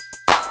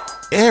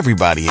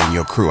Everybody in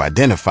your crew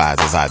identifies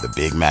as either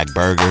Big Mac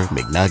Burger,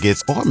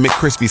 McNuggets, or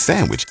McCrispy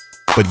Sandwich.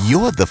 But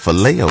you're the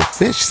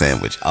Filet-O-Fish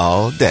Sandwich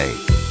all day.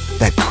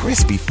 That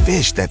crispy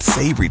fish, that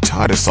savory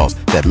tartar sauce,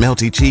 that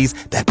melty cheese,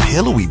 that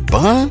pillowy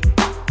bun.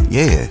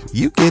 Yeah,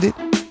 you get it.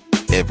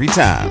 Every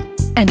time.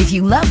 And if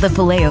you love the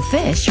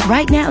Filet-O-Fish,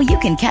 right now you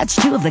can catch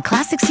two of the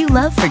classics you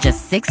love for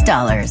just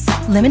 $6.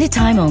 Limited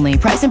time only.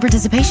 Price and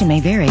participation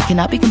may vary.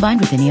 Cannot be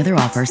combined with any other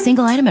offer.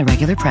 Single item at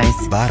regular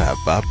price.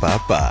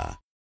 Ba-da-ba-ba-ba.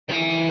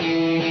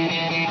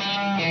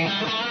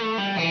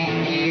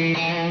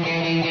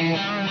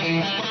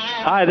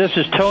 Hi, this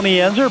is Tony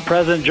Enzer,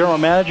 President and General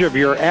Manager of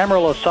your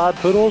Amarillo Sod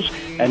Poodles,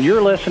 and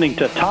you're listening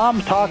to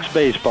Tom Talks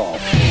Baseball.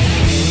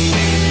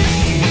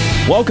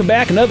 Welcome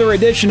back. Another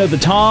edition of the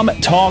Tom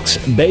Talks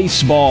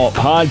Baseball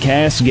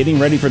podcast, getting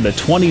ready for the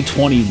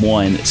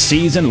 2021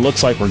 season. It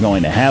looks like we're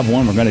going to have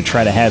one. We're going to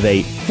try to have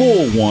a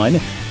full one,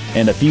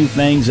 and a few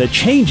things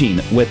changing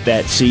with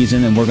that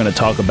season, and we're going to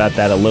talk about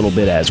that a little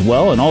bit as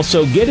well, and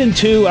also get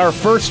into our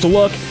first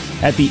look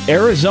at the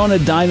Arizona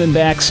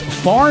Diamondbacks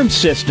farm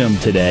system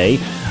today.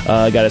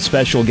 Got a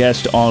special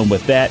guest on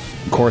with that.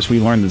 Of course, we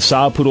learned the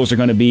Sod Poodles are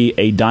going to be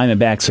a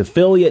Diamondbacks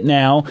affiliate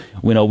now.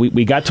 You know,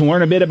 we got to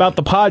learn a bit about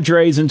the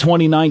Padres in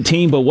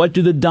 2019, but what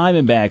do the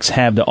Diamondbacks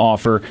have to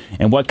offer,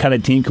 and what kind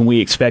of team can we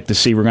expect to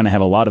see? We're going to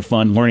have a lot of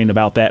fun learning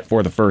about that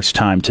for the first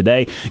time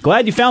today.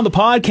 Glad you found the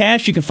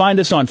podcast. You can find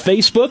us on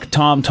Facebook,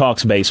 Tom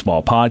Talks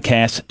Baseball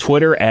Podcast,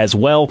 Twitter as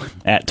well,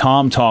 at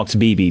Tom Talks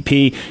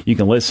BBP. You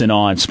can listen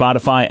on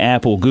Spotify,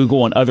 Apple,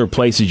 Google, and other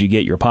places you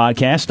get your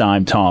podcast.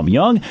 I'm Tom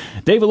Young.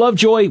 David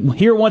Lovejoy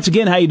here once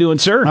again. How you doing,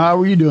 sir? How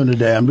are you doing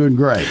today? I'm doing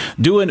great.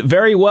 Doing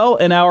very well.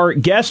 And our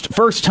guest,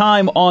 first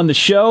time on the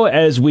show,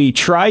 as we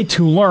try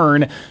to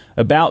learn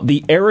about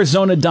the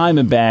Arizona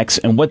Diamondbacks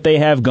and what they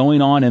have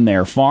going on in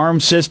their farm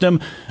system.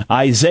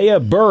 Isaiah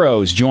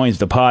Burrows joins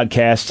the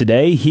podcast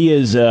today. He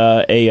is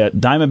a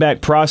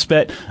Diamondback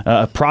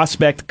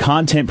prospect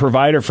content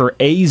provider for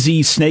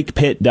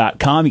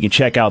azsnakepit.com. You can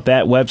check out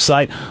that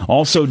website.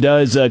 Also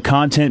does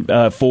content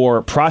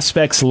for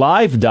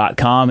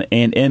prospectslive.com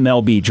and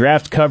MLB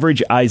draft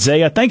coverage.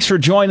 Isaiah, thanks for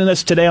joining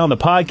us today on the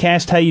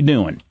podcast. How you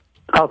doing?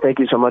 Oh, thank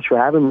you so much for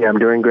having me. I'm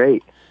doing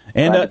great.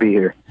 And glad to be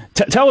here.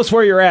 Tell us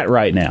where you're at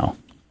right now.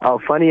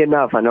 Oh, funny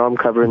enough, I know I'm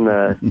covering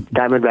the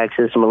Diamondback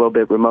system a little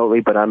bit remotely,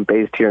 but I'm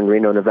based here in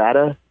Reno,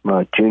 Nevada. I'm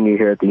a junior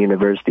here at the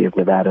University of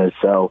Nevada,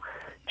 so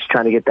just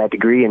trying to get that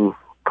degree and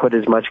put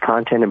as much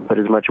content and put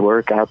as much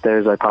work out there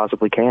as I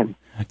possibly can.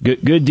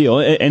 Good deal.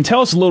 And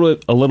tell us a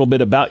little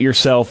bit about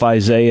yourself,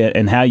 Isaiah,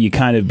 and how you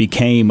kind of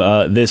became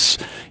this,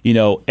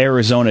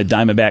 Arizona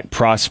Diamondback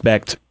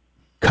prospect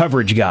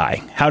coverage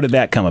guy. How did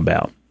that come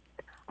about?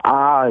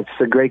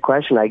 It's a great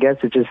question. I guess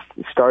it just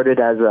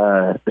started as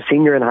a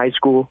senior in high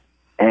school,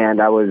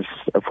 and I was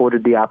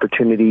afforded the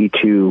opportunity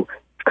to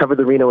cover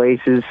the Reno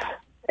Aces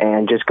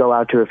and just go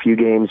out to a few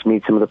games,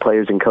 meet some of the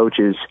players and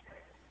coaches.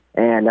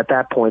 And at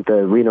that point,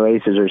 the Reno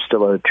Aces are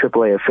still a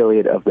AAA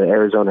affiliate of the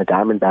Arizona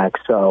Diamondbacks.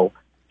 So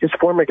just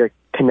forming a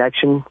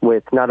connection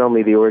with not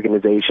only the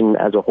organization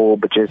as a whole,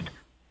 but just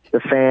the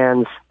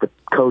fans, the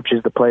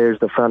coaches, the players,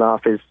 the front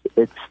office.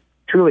 It's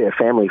truly a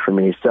family for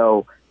me.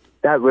 So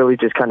that really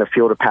just kind of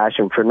fueled a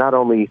passion for not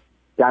only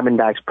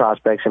Diamondbacks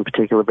prospects in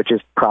particular, but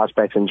just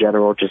prospects in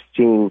general, just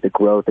seeing the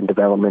growth and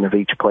development of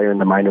each player in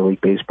the minor league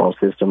baseball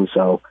system.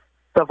 So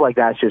stuff like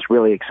that's just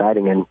really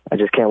exciting, and I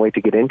just can't wait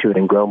to get into it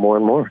and grow more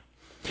and more.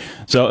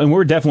 So, and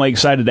we're definitely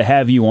excited to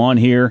have you on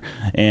here,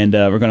 and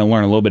we're going to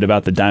learn a little bit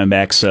about the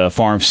Diamondbacks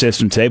farm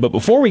system today. But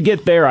before we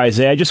get there,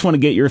 Isaiah, I just want to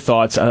get your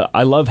thoughts.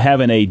 I love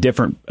having a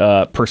different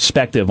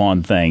perspective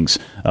on things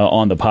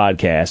on the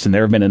podcast, and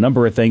there have been a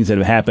number of things that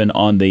have happened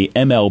on the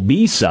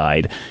MLB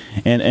side,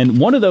 and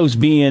one of those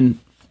being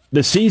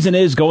the season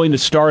is going to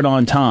start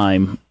on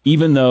time,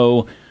 even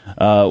though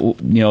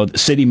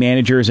city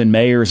managers and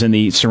mayors in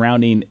the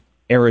surrounding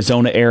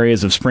Arizona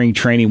areas of spring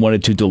training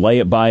wanted to delay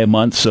it by a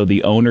month, so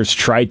the owners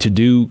tried to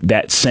do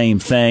that same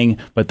thing,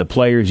 but the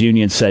players'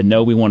 union said,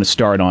 no, we want to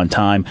start on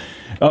time.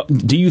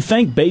 Do you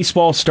think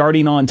baseball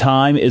starting on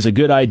time is a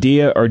good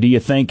idea, or do you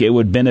think it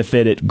would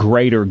benefit it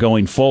greater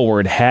going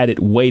forward had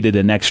it waited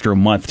an extra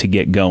month to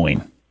get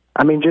going?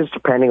 I mean, just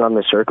depending on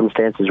the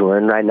circumstances we're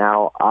in right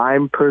now, I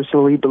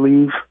personally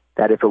believe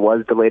that if it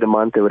was delayed a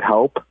month, it would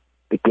help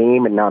the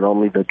game and not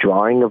only the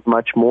drawing of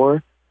much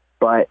more,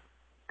 but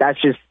that's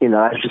just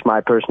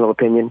my personal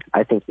opinion.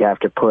 I think you have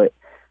to put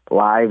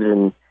lives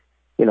and,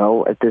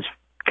 at this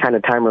kind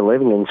of time we're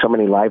living in, so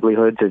many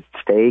livelihoods at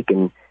stake,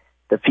 and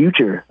the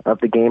future of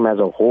the game as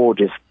a whole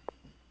just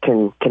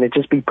can it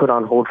just be put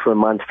on hold for a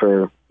month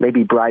for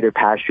maybe brighter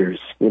pastures?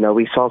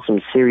 We saw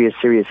some serious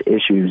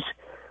issues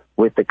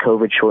with the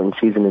COVID-shortened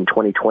season in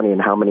 2020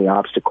 and how many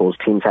obstacles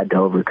teams had to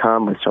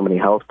overcome with so many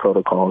health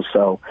protocols.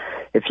 So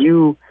if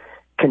you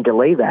can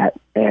delay that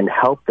and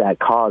help that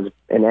cause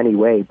in any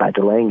way by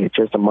delaying it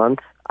just a month,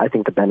 I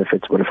think the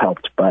benefits would have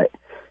helped. But,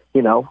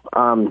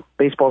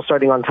 baseball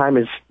starting on time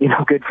is,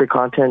 good for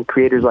content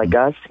creators like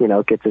us,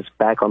 gets us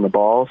back on the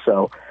ball.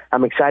 So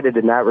I'm excited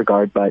in that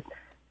regard, but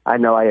I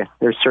know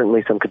there's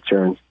certainly some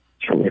concerns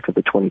certainly for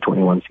the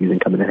 2021 season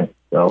coming ahead.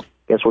 So I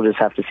guess we'll just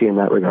have to see in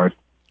that regard.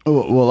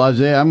 Well,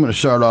 Isaiah, I'm going to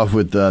start off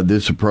with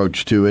this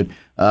approach to it.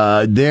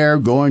 They're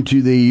going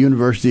to the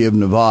University of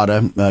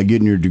Nevada,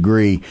 getting your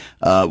degree.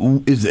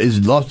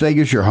 Is Las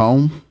Vegas your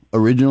home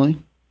originally?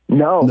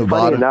 No,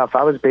 Nevada? Funny enough,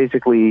 I was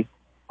basically,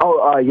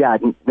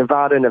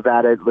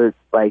 Nevada.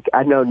 Like,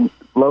 I know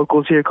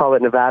locals here call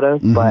it Nevada,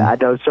 but I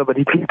know so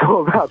many people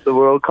around the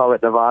world call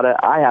it Nevada.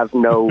 I have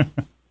no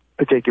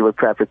particular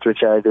preference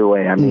whichever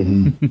way. I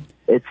mean,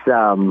 it's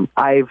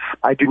I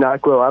do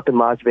not grow up in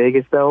Las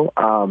Vegas though.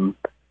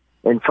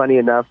 And funny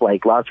enough,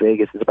 like Las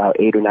Vegas is about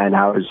 8 or 9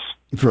 hours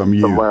from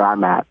where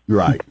I'm at.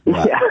 Right.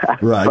 Yeah.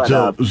 Right.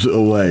 But, so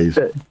a ways.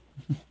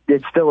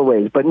 It's still a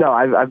ways, but no,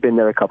 I've been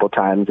there a couple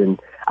times, and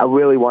I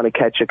really want to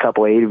catch a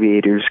couple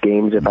Aviators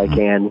games if I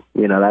can.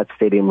 You know, that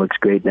stadium looks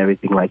great and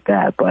everything like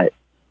that. But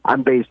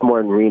I'm based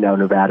more in Reno,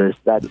 Nevada. So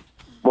that's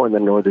more in the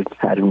northern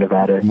side of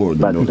Nevada,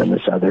 rather than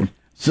the southern.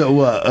 So,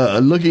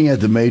 looking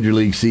at the Major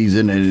League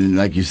season, and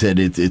like you said,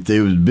 it's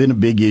been a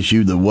big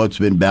issue. What's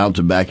been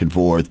bouncing back and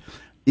forth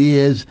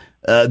is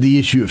the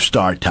issue of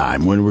start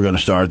time, when we're going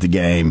to start the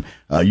game.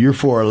 You're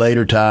for a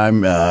later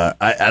time.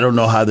 I don't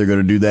know how they're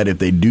going to do that. If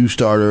they do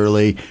start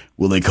early,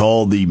 will they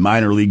call the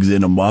minor leagues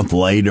in a month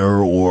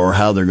later, or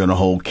how they're going to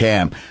hold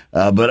camp?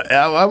 But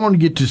I want to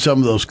get to some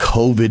of those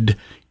COVID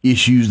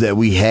issues that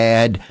we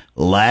had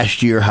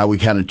last year, how we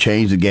kind of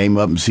changed the game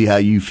up, and see how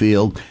you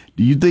feel.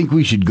 Do you think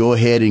we should go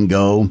ahead and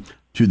go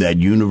to that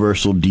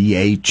universal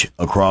DH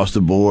across the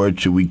board?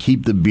 Should we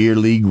keep the beer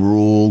league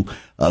rule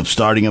of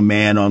starting a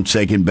man on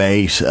second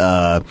base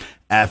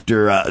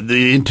after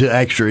into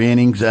extra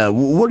innings?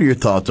 What are your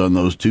thoughts on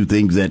those two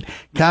things that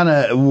kind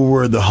of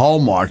were the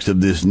hallmarks of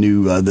this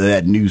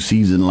that new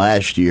season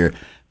last year?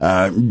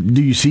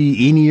 Do you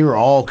see any or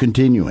all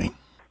continuing?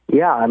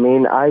 Yeah, I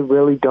mean, I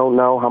really don't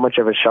know how much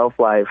of a shelf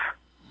life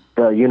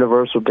the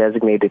universal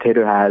designated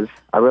hitter has.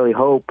 I really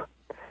hope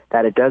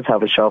that it does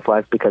have a shelf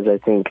life, because I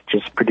think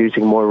just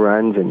producing more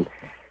runs and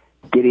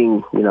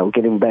getting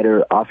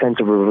better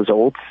offensive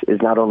results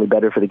is not only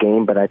better for the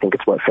game, but I think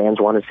it's what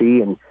fans want to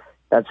see. And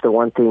that's the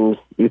one thing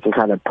you can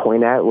kind of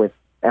point at with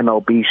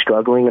MLB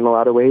struggling in a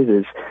lot of ways,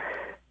 is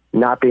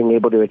not being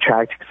able to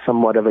attract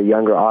somewhat of a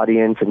younger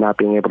audience and not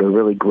being able to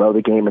really grow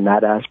the game in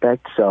that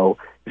aspect. So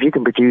if you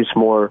can produce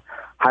more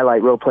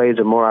highlight reel plays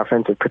or more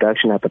offensive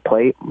production at the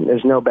plate,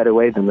 there's no better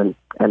way than the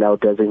NL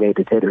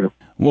designated hitter.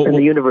 And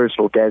the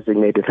universal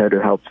designated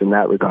hitter helps in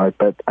that regard,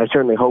 but I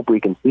certainly hope we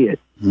can see it.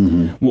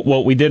 Mm-hmm.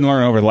 What we did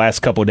learn over the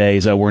last couple of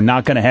days, we're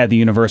not going to have the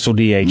universal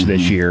DH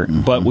this year,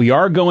 but we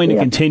are going to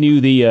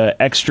continue the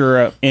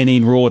extra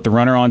inning rule with the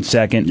runner on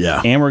second,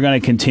 and we're going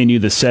to continue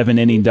the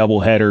 7-inning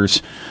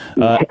doubleheaders,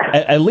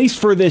 at least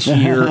for this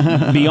year.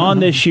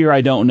 Beyond this year,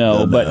 I don't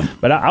know,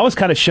 but I was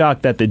kind of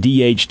shocked that the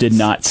DH did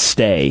not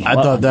stay. I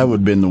thought that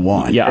would have been the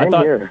one.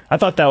 Yeah, I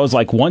thought that was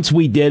like, once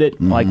we did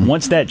it, like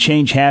once that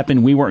change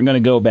happened, we weren't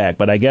going to go back.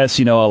 But I guess,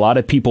 a lot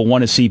of people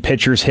want to see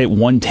pitchers hit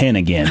 110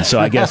 again. So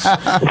I guess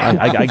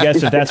I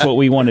guess if that's what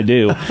we want to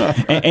do,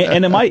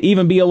 and it might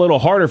even be a little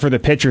harder for the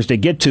pitchers to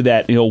get to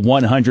that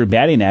 100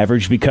 batting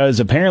average, because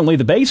apparently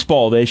the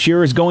baseball this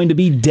year is going to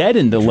be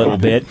deadened a little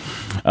bit.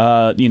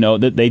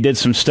 That they did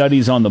some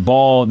studies on the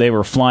ball. They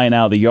were flying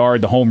out of the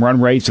yard. The home run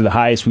rates are the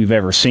highest we've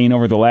ever seen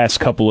over the last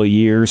couple of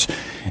years,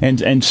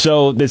 and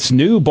so this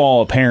new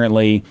ball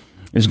apparently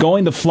is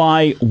going to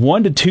fly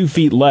 1 to 2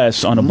 feet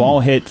less on a ball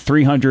hit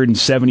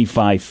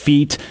 375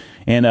 feet.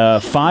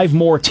 And 5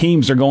 more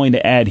teams are going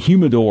to add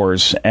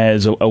humidors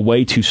as a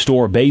way to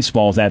store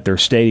baseballs at their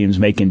stadiums,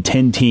 making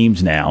 10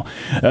 teams now.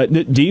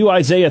 Do you,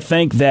 Isaiah,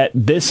 think that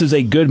this is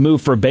a good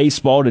move for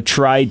baseball to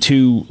try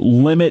to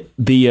limit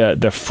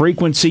the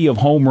frequency of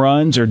home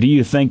runs, or do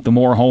you think the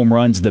more home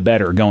runs, the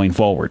better going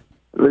forward?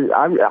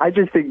 I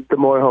just think the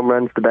more home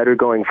runs, the better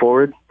going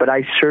forward. But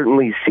I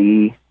certainly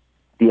see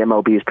the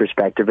MLB's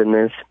perspective in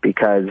this,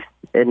 because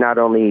it not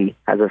only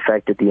has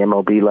affected the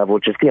MLB level,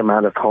 just the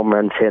amount of home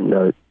runs hit and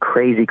the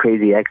crazy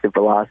exit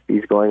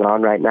velocities going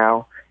on right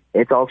now.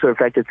 It's also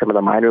affected some of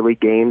the minor league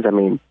games. I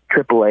mean,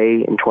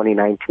 AAA in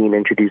 2019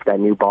 introduced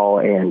that new ball,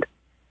 and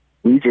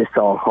we just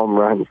saw home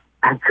runs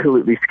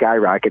absolutely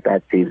skyrocket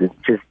that season.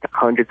 Just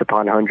hundreds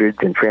upon hundreds,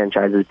 and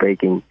franchises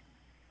breaking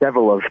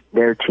several of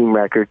their team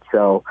records.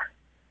 So,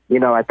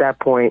 at that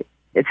point,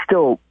 it's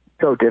still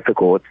so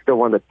difficult. It's still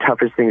one of the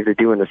toughest things to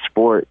do in the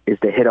sport, is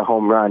to hit a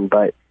home run,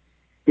 but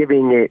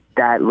giving it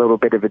that little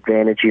bit of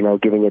advantage,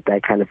 giving it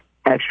that kind of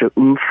extra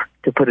oomph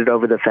to put it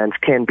over the fence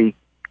can be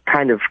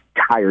kind of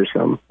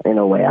tiresome in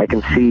a way. I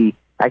can see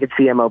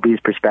MLB's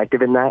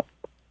perspective in that,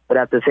 but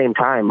at the same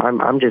time,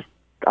 I'm just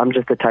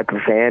the type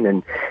of fan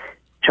and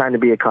trying to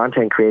be a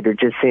content creator,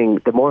 just seeing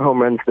the more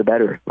home runs, the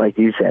better. Like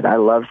you said, I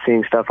love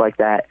seeing stuff like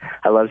that.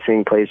 I love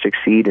seeing players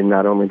succeed in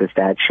not only the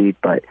stat sheet,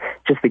 but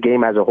just the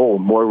game as a whole.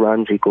 More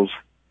runs equals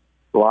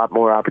a lot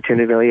more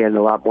opportunity and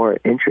a lot more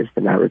interest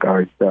in that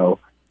regard. So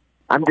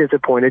I'm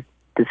disappointed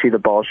to see the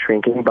ball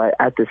shrinking, but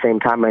at the same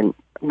time, I'm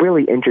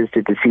really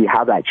interested to see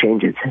how that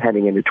changes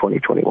heading into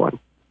 2021.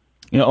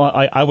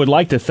 I would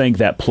like to think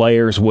that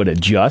players would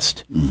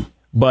adjust.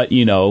 But,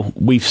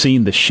 we've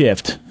seen the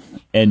shift,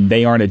 and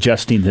they aren't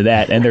adjusting to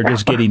that, and they're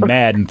just getting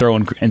mad and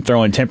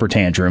throwing temper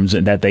tantrums,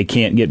 and that they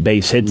can't get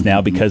base hits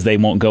now because they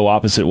won't go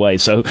opposite way.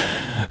 So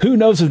who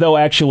knows if they'll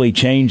actually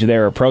change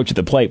their approach at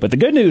the plate. But the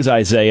good news,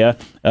 Isaiah,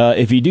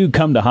 if you do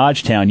come to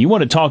Hodgetown, you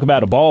want to talk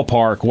about a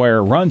ballpark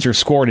where runs are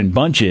scored in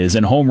bunches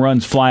and home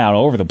runs fly out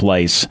all over the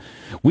place.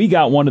 We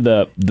got one of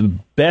the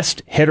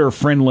best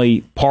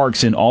hitter-friendly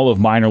parks in all of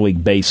minor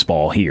league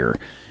baseball here.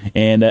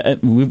 And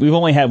we've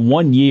only had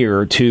 1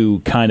 year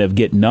to kind of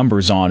get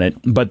numbers on it,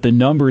 but the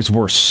numbers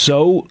were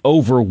so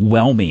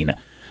overwhelming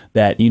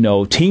that,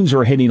 teams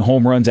were hitting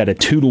home runs at a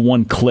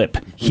 2-to-1 clip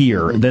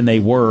here than they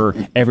were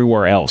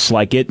everywhere else.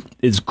 Like, it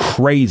is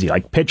crazy.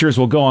 Like, pitchers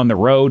will go on the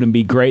road and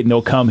be great, and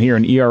they'll come here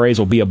and ERAs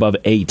will be above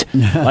 8.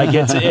 Like,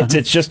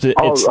 it's just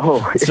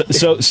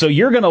so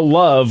you're going to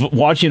love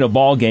watching a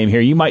ball game here.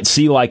 You might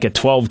see like a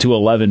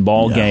 12-11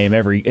 ball game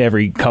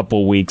every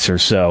couple weeks or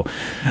so.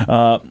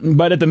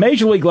 But at the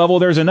major league level,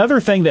 there's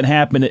another thing that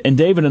happened, and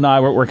David and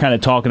I were kind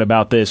of talking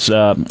about this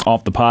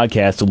off the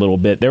podcast a little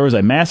bit. There was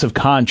a massive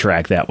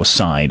contract that was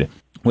signed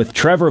with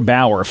Trevor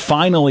Bauer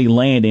finally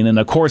landing, and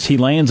of course he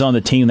lands on the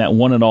team that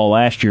won it all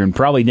last year and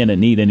probably didn't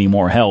need any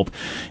more help.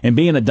 And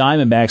being a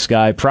Diamondbacks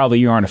guy, probably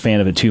you aren't a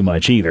fan of it too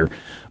much either.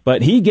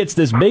 But he gets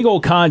this big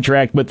old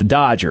contract with the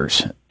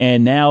Dodgers,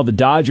 and now the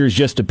Dodgers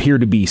just appear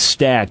to be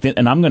stacked.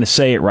 And I'm going to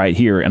say it right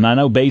here, and I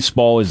know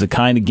baseball is the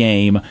kind of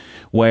game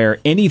where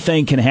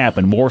anything can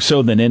happen, more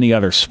so than any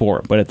other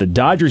sport. But if the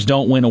Dodgers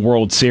don't win a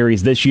World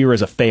Series, this year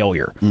is a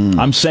failure.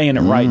 I'm saying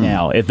it right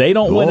now. If they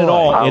don't win it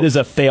all, it is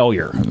a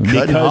failure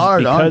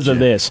because of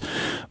this.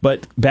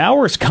 But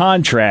Bauer's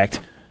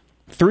contract,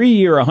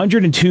 3-year,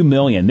 $102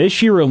 million.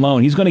 This year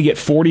alone, he's going to get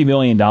 $40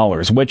 million,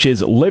 which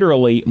is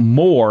literally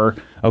more,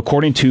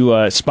 according to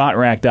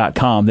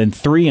Spotrac.com, than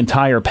 3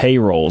 entire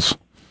payrolls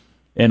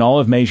in all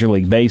of Major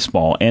League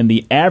Baseball. And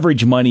the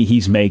average money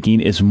he's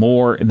making is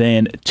more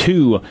than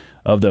 2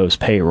 of those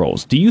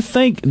payrolls. Do you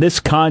think this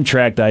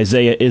contract,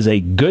 Isaiah, is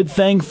a good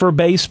thing for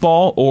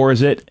baseball, or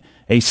is it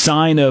a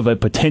sign of a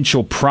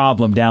potential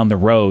problem down the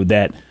road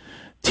that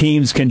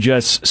teams can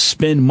just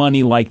spend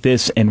money like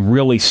this and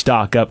really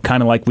stock up,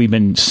 kind of like we've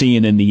been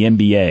seeing in the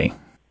NBA?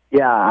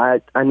 Yeah,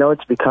 I know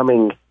it's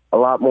becoming a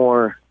lot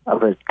more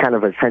of a kind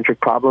of a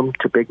centric problem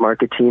to big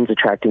market teams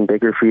attracting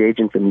bigger free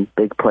agents and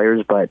big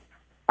players, but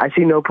I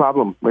see no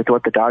problem with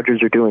what the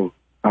Dodgers are doing.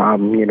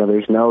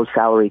 There's no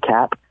salary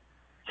cap.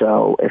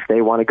 So if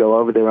they want to go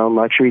over their own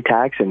luxury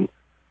tax and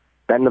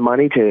spend the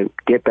money to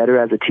get better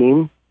as a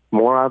team,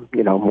 more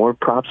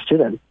props to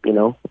them,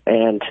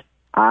 And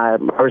I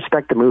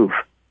respect the move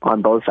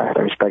on both sides.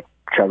 I respect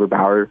Trevor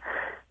Bauer.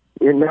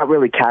 You're not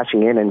really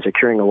cashing in and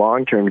securing a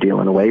long-term deal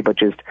in a way, but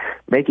just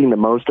making the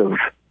most of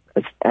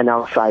an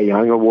NL Cy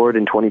Young Award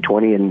in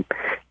 2020 and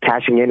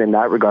cashing in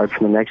that regard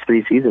for the next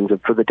 3 seasons.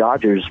 And for the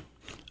Dodgers,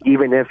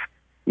 even if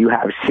you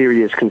have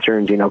serious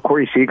concerns,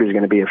 Corey Seager is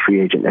going to be a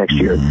free agent next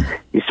year.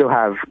 You still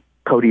have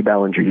Cody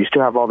Bellinger. You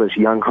still have all this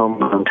young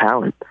homegrown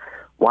talent.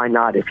 Why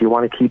not? If you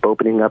want to keep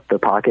opening up the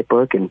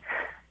pocketbook and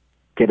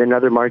get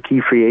another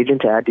marquee free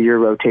agent to add to your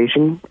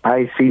rotation,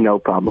 I see no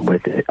problem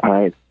with it.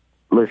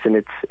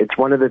 Listen, it's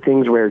one of the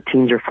things where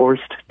teams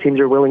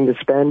are willing to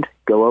spend,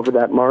 go over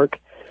that mark.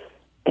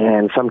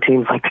 And some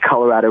teams like the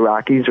Colorado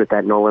Rockies with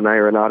that Nolan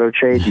Arenado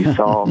trade, you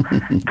saw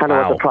kind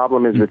of what the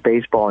problem is with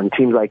baseball, and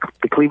teams like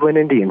the Cleveland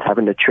Indians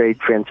having to trade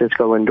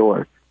Francisco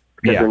Lindor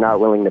because they're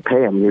not willing to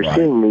pay him. You're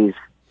seeing these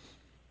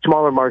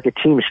smaller market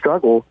teams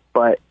struggle,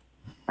 but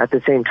at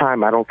the same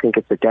time, I don't think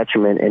it's a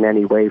detriment in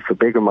any way for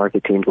bigger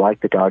market teams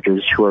like the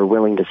Dodgers who are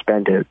willing to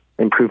spend to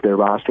improve their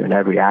roster in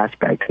every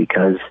aspect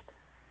because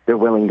they're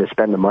willing to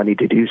spend the money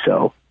to do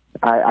so.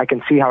 I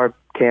can see how it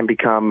can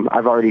become.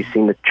 I've already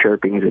seen the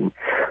chirpings and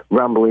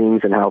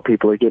rumblings and how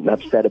people are getting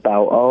upset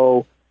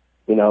about,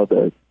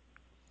 the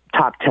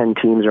top 10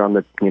 teams are on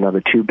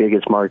the 2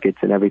 biggest markets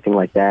and everything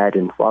like that.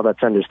 And while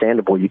that's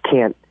understandable,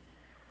 I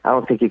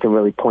don't think you can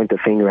really point the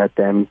finger at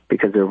them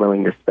because they're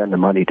willing to spend the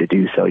money to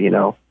do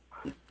so,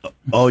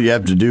 All you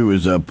have to do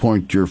is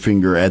point your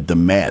finger at the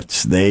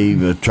Mets.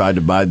 They've tried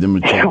to buy them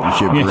a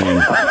championship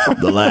ring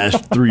the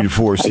last 3 to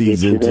 4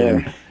 seasons.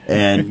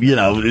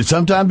 And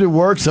sometimes it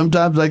works.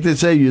 Sometimes, like they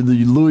say, you're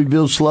the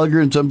Louisville Slugger,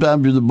 and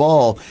sometimes you're the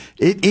Ball.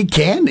 It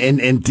can,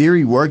 in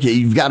theory, work.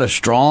 You've got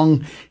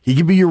he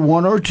could be your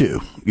 1 or 2,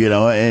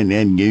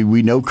 and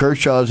we know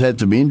Kershaw's had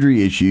some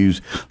injury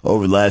issues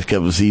over the last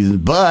couple of seasons,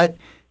 but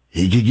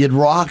he could get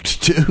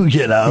rocked too,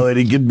 and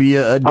it could be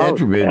a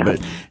detriment.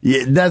 But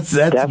that's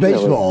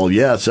baseball,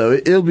 So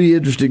it'll be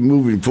interesting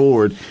moving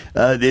forward.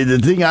 The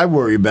thing I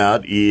worry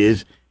about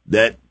is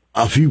that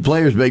a few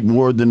players make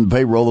more than the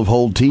payroll of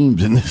whole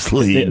teams in this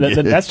league.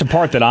 That's the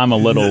part that I'm a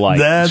little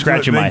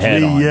scratching my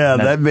head on. Yeah,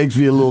 that makes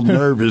me a little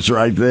nervous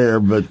right there.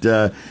 But,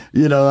 I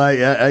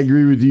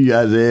agree with you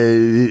guys.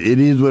 It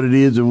is what it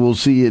is, and we'll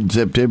see in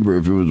September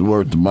if it was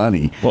worth the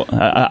money. Well,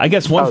 I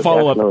guess one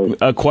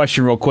follow-up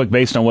question real quick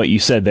based on what you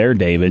said there,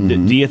 David.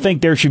 Mm-hmm. Do you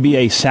think there should be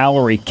a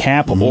salary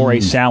cap or a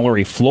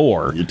salary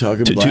floor You're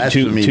talking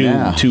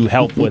to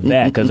help with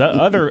that? Because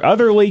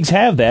other leagues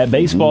have that.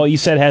 Baseball, you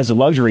said, has a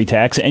luxury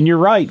tax, and you're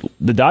right.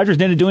 The Dodgers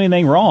didn't do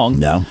anything wrong.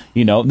 No.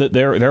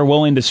 They're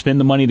willing to spend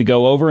the money to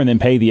go over and then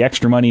pay the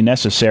extra money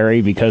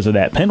necessary because of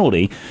that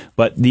penalty.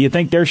 But do you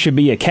think there should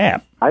be a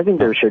cap? I think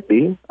there should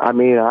be. I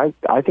mean,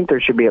 I think there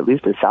should be at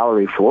least a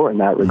salary floor in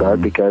that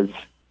regard because,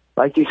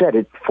 like you said,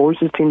 it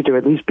forces teams to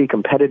at least be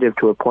competitive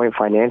to a point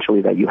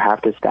financially that you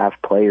have to staff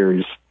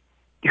players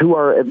who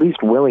are at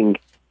least willing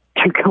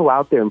to go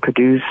out there and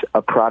produce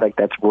a product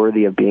that's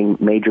worthy of being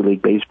Major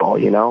League Baseball,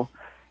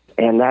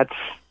 And that's,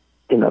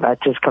 that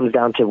just comes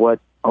down to what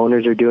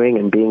owners are doing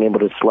and being able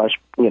to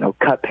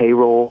cut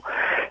payroll,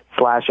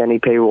 slash any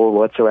payroll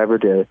whatsoever,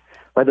 to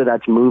whether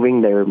that's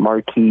moving their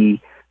marquee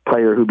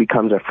player who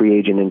becomes a free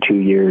agent in 2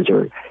 years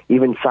or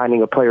even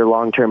signing a player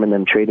long term and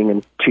then trading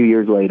him 2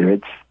 years later.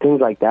 It's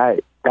things like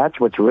that. That's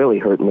what's really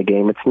hurting the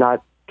game. It's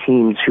not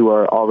teams who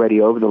are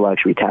already over the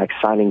luxury tax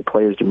signing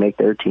players to make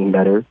their team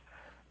better.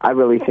 I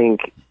really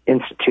think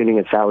instituting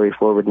a salary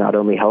floor would not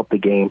only help the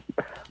game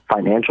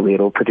financially,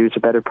 it'll produce a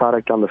better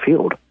product on the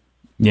field.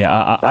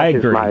 Yeah, I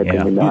agree. My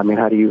opinion, I mean,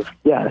 how do you?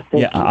 Yeah,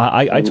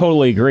 I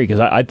totally agree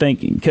because I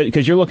think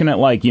because you're looking at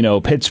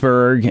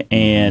Pittsburgh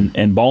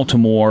and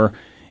Baltimore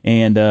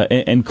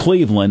and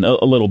Cleveland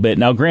a little bit.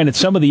 Now, granted,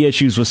 some of the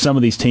issues with some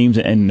of these teams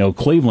and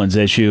Cleveland's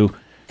issue,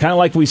 kind of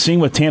like we've seen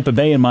with Tampa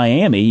Bay and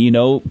Miami,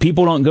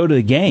 people don't go to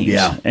the games,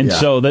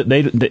 so that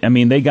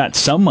they got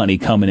some money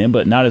coming in,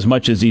 but not as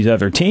much as these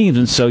other teams,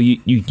 and so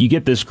you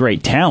get this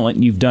great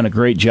talent. You've done a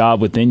great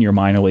job within your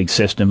minor league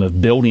system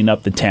of building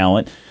up the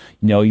talent.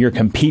 You're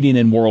competing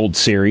in World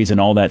Series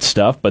and all that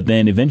stuff, but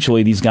then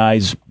eventually these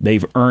guys,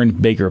 they've earned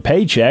bigger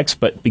paychecks,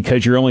 but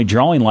because you're only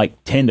drawing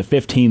like 10 to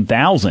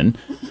 15,000,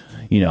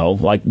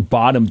 like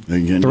bottom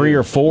 3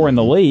 or 4 in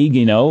the league,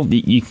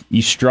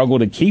 you struggle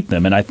to keep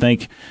them. And I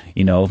think,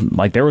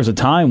 like there was a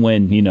time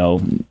when,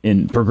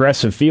 in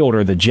Progressive Field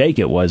or the Jake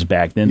it was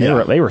back then,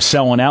 they were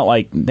selling out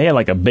they had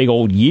like a big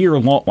old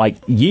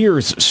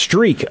years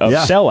streak of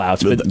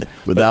sellouts.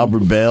 With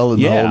Albert Bell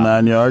and the whole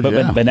 9 yards.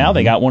 But now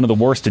they got one of the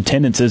worst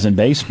attendances in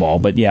baseball.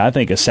 But I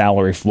think a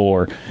salary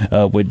floor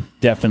would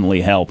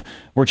definitely help.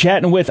 We're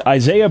chatting with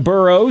Isaiah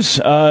Burrows.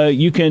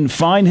 You can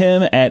find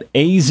him at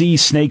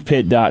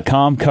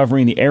azsnakepit.com,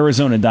 covering the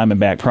Arizona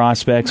Diamondback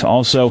prospects.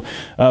 Also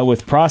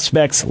with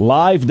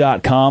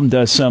prospectslive.com,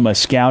 does some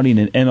scouting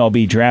and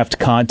MLB draft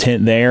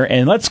content there.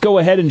 And let's go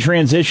ahead and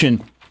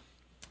transition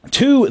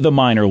to the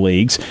minor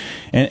leagues.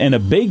 And a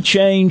big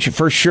change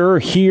for sure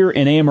here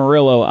in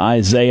Amarillo,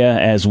 Isaiah,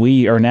 as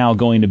we are now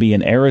going to be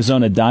an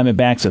Arizona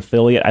Diamondbacks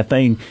affiliate. I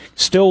think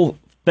still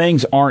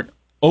things aren't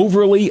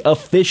overly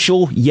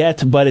official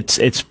yet, but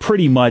it's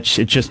pretty much,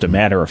 it's just a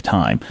matter of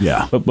time.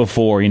 Yeah. But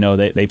before,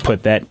 they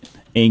put that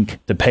ink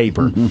to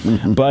paper.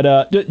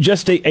 But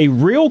just a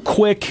real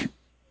quick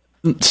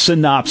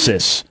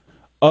synopsis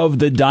of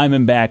the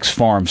Diamondbacks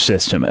farm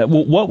system.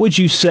 What would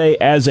you say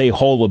as a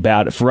whole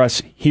about it for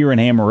us here in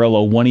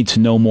Amarillo wanting to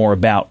know more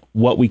about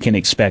what we can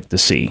expect to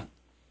see?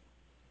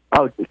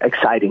 Oh,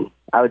 exciting.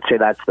 I would say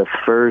that's the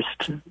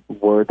first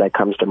word that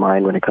comes to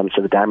mind when it comes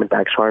to the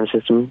Diamondbacks farm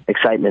system.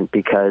 Excitement,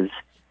 because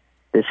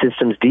the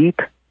system's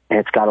deep, and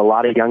it's got a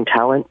lot of young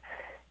talent.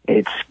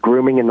 It's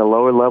grooming in the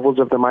lower levels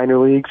of the minor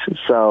leagues.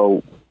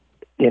 So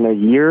in a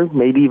year,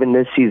 maybe even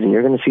this season,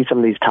 you're going to see some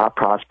of these top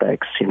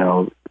prospects,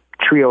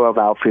 trio of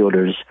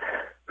outfielders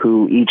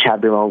who each have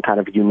their own kind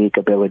of unique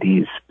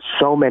abilities.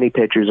 So many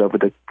pitchers over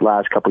the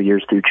last couple of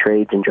years through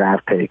trades and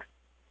draft picks.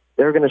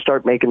 They're going to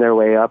start making their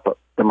way up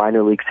the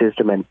minor league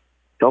system, and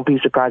don't be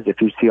surprised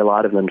if you see a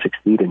lot of them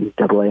succeed in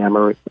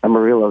AA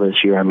Amarillo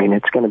this year. I mean,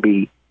 it's going to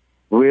be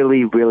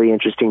really, really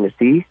interesting to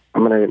see.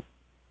 I'm going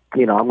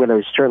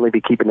to certainly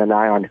be keeping an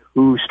eye on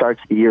who starts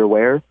the year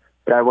where,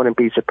 but I wouldn't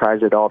be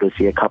surprised at all to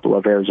see a couple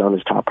of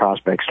Arizona's top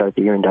prospects start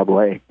the year in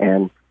AA,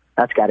 and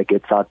that's got to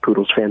get Sod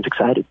Poodles fans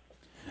excited.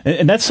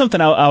 And that's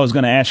something I was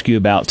going to ask you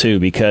about, too,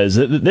 because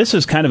this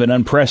is kind of an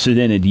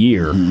unprecedented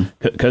year,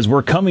 because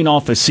we're coming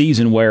off a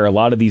season where a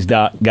lot of these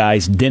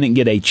guys didn't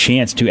get a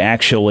chance to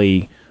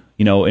actually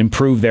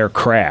improve their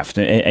craft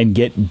and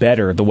get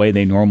better the way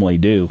they normally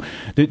do.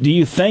 Do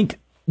you think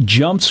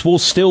jumps will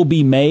still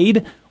be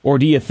made, or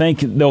do you think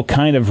they'll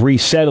kind of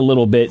reset a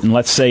little bit, and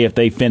let's say if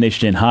they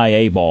finished in high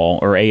A ball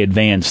or A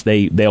advanced,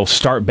 they'll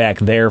start back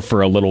there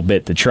for a little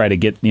bit to try to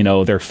get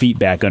their feet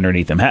back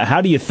underneath them?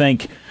 How do you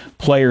think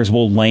players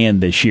will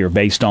land this year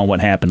based on what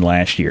happened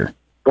last year?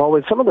 Well,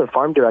 with some of the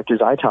farm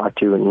directors I talked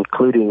to,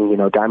 including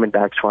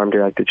Diamondbacks farm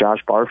director Josh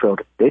Barfield,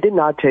 they did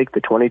not take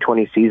the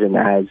 2020 season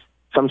as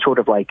some sort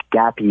of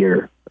gap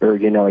year or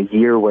a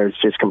year where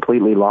it's just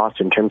completely lost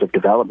in terms of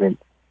development.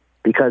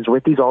 Because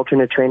with these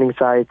alternate training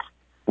sites,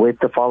 with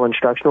the fall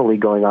instructional league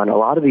going on, a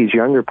lot of these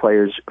younger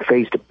players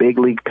faced big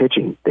league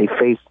pitching. They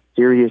faced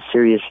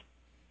serious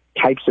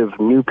types of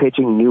new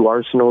pitching, new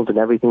arsenals, and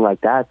everything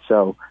like that.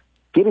 So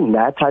getting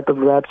that type of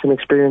reps and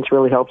experience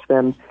really helps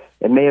them.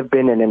 It may have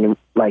been in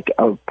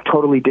a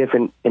totally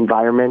different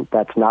environment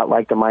that's not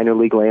like the minor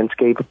league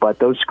landscape, but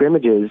those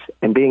scrimmages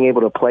and being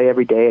able to play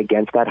every day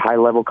against that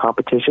high-level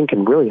competition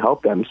can really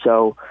help them.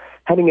 So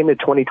heading into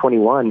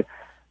 2021,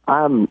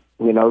 I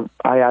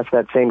asked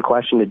that same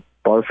question to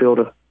Barfield,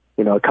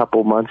 a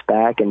couple months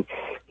back, and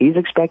he's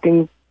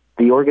expecting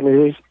the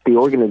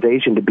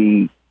organization to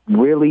be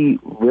really,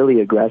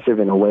 really aggressive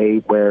in a way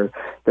where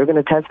they're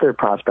going to test their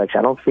prospects.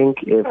 I don't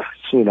think if,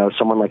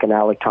 someone like an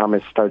Alec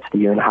Thomas starts the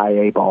year in high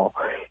A ball,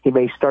 he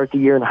may start the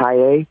year in high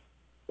A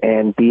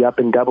and be up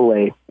in double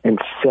A and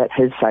set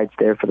his sights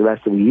there for the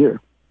rest of the year.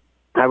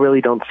 I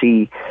really don't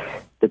see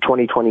the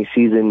 2020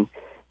 season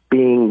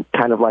being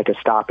kind of like a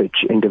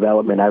stoppage in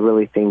development. I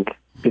really think,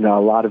 a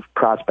lot of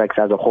prospects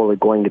as a whole are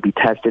going to be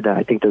tested, and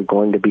I think they're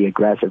going to be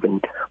aggressive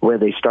in where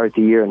they start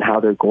the year and how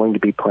they're going to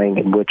be playing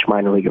in which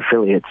minor league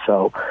affiliates.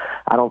 So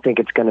I don't think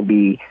it's going to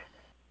be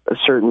a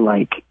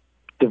certain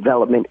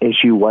development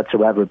issue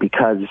whatsoever,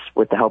 because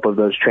with the help of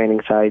those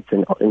training sites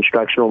and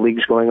instructional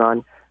leagues going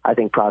on, I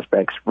think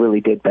prospects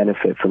really did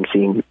benefit from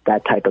seeing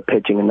that type of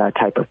pitching and that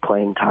type of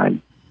playing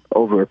time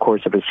over a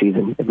course of a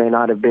season. It may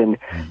not have been,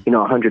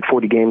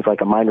 140 games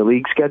like a minor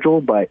league schedule,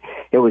 but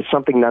it was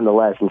something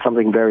nonetheless, and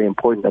something very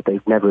important that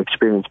they've never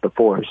experienced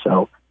before.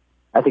 So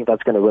I think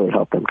that's going to really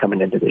help them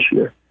coming into this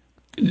year.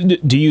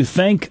 Do you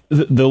think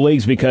the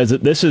leagues, because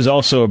this is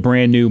also a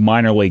brand new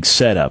minor league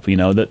setup,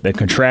 the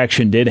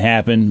contraction did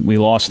happen. We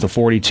lost the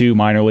 42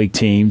 minor league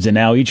teams, and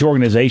now each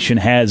organization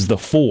has the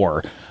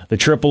 4, the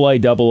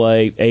AAA,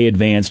 AA, A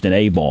Advanced, and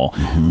A Ball.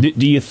 Mm-hmm.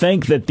 Do you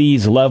think that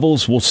these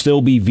levels will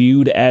still be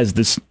viewed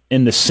as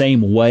in the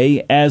same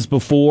way as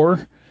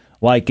before?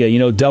 Like, AA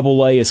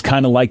is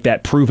kind of like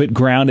that prove-it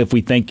ground if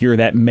we think you're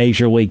that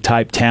major league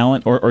type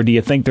talent, or do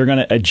you think they're going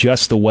to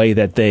adjust the way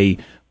that they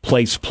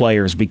place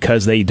players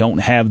because they don't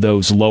have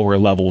those lower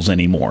levels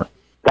anymore?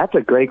 That's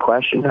a great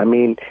question. I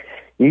mean,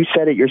 you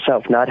said it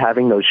yourself, not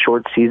having those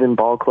short season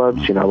ball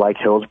clubs, like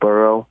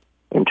Hillsborough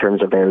in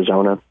terms of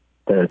Arizona,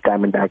 the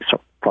Diamondbacks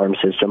farm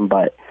system,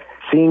 but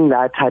seeing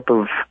that type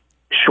of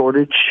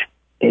shortage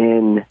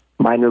in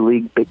minor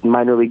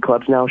league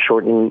clubs now,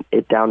 shortening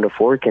it down to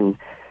 4, and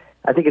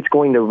I think it's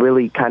going to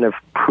really kind of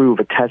prove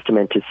a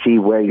testament to see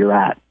where you're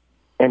at.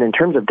 And in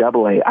terms of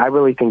AA, I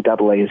really think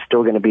AA is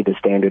still going to be the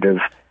standard of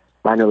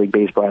minor league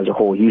baseball as a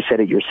whole. You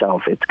said it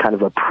yourself. It's kind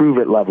of a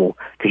prove-it level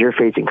because you're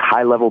facing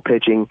high-level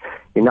pitching.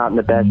 You're not in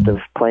the best of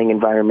playing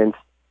environments.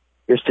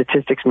 Your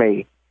statistics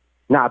may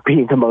not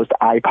be the most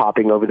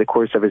eye-popping over the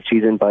course of a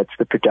season, but it's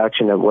the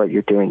production of what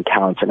you're doing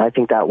counts, and I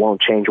think that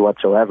won't change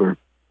whatsoever.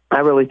 I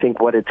really think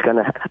what it's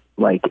going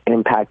to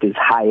impact is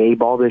high A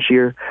ball this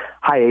year.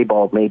 High A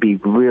ball may be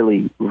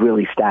really,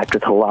 really stacked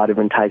with a lot of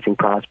enticing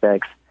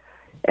prospects,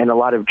 and a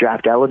lot of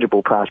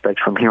draft-eligible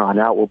prospects from here on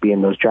out will be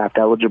in those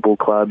draft-eligible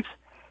clubs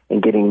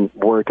and getting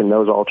work in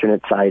those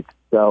alternate sites.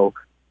 So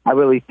I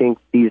really think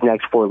these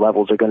next 4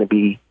 levels are going to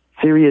be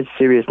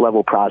serious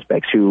level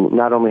prospects who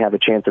not only have a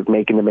chance of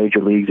making the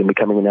major leagues and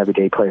becoming an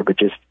everyday player, but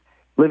just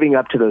living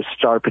up to those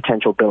star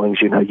potential billings.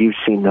 You've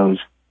seen those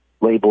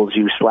labels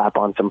you slap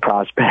on some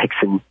prospects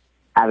and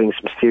having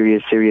some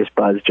serious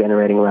buzz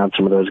generating around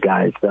some of those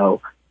guys.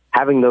 So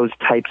having those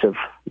types of,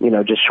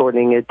 just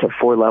shortening it to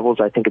 4 levels,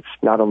 I think it's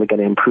not only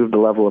going to improve the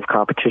level of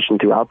competition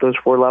throughout those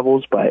 4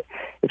 levels, but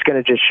it's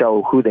going to just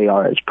show who they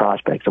are as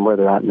prospects and where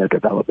they're at in their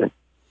development.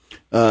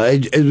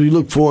 As we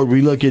look forward,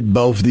 we look at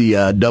both the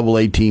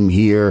AA team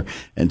here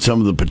and some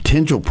of the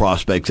potential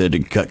prospects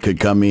that could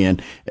come in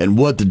and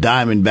what the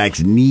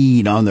Diamondbacks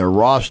need on their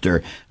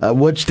roster.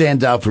 What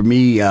stands out for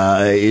me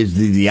is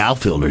the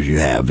outfielders you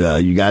have.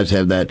 You guys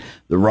have the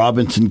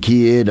Robinson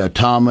kid,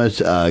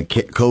 Thomas,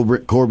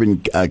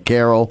 Corbin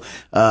Carroll.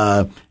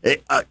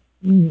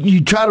 You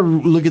try to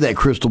look at that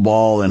crystal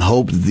ball and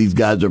hope that these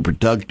guys are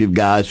productive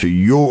guys for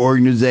your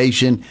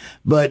organization.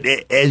 But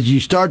as you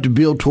start to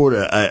build toward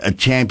a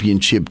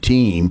championship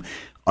team,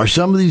 are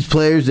some of these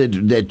players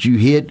that you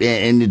hit,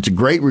 and it's a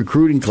great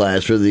recruiting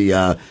class for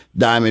the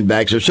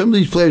Diamondbacks, are some of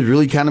these players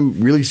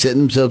really setting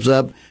themselves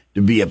up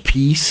to be a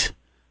piece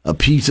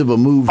of a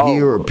move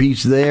here or a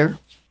piece there?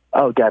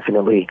 Oh,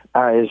 definitely.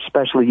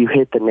 Especially you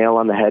hit the nail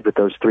on the head with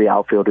those 3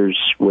 outfielders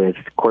with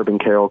Corbin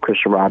Carroll,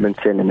 Christian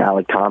Robinson, and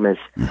Alec Thomas.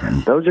 Mm-hmm.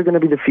 Those are going to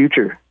be the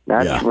future.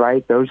 That's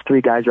right. Those 3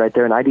 guys right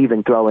there. And I'd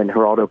even throw in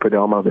Geraldo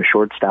Perdomo, the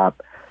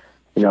shortstop,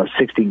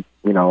 60,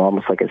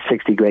 almost like a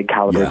 60 grade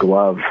caliber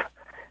glove.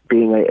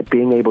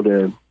 Being able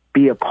to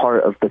be a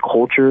part of the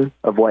culture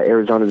of what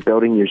Arizona's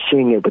building, you're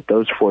seeing it with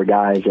those 4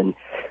 guys. And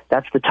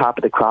that's the top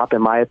of the crop,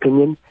 in my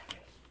opinion.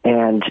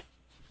 And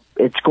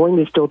it's going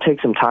to still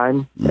take some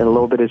time and a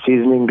little bit of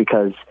seasoning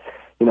because,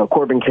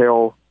 Corbin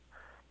Carroll,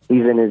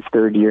 he's in his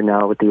 3rd year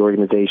now with the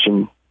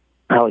organization.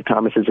 Alec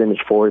Thomas is in his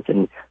 4th,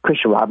 and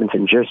Christian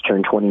Robinson just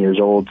turned 20 years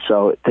old.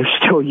 So they're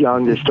still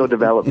young, they're still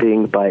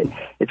developing, but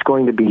it's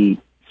going to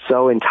be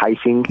so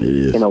enticing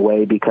in a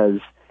way because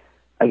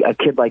a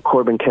kid like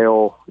Corbin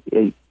Carroll,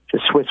 a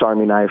Swiss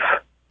Army knife,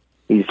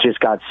 he's just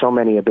got so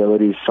many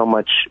abilities, so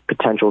much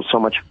potential, so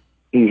much.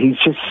 He's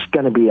just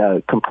going to be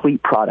a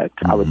complete product,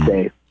 I would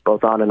say,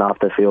 both on and off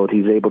the field.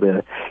 He's able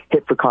to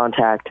hit for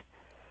contact,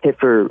 hit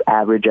for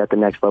average at the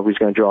next level. He's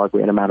going to draw a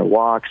great amount of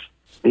walks.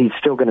 He's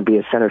still going to be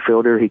a center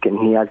fielder. He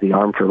has the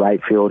arm for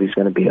right field. He's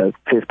going to be a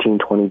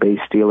 15-20 base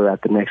stealer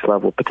at the next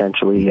level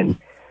potentially. And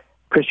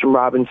Christian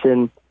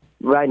Robinson,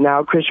 right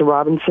now,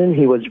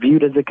 he was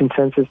viewed as a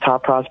consensus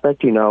top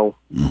prospect,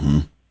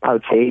 I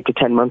would say 8 to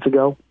 10 months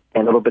ago.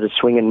 And a little bit of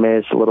swing and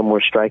miss, a little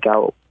more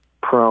strikeout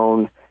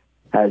prone,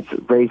 has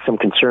raised some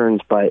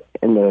concerns. But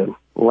in the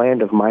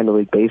land of minor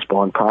league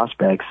baseball and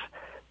prospects,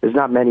 there's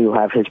not many who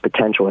have his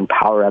potential and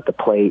power at the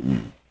plate.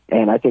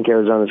 And I think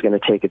Arizona's going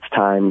to take its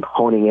time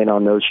honing in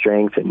on those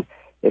strengths. And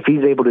if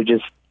he's able to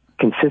just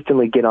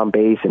consistently get on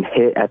base and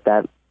hit at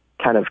that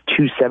kind of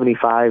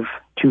 275,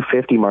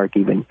 250 mark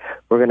even,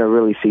 we're going to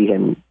really see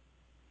him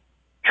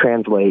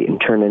translate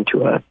and turn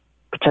into a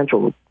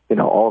potential,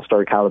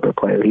 all-star caliber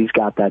player. He's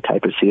got that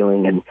type of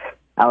ceiling. And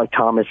Alek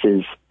Thomas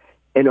is,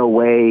 in a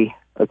way,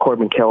 a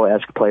Corbin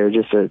Carroll-esque player,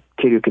 just a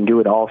kid who can do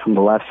it all from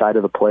the left side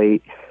of the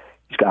plate.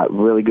 He's got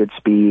really good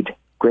speed,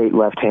 great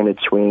left-handed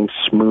swing,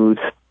 smooth,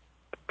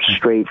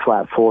 straight,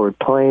 flat forward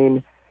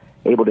plane,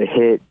 able to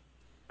hit,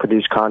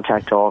 produce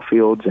contact to all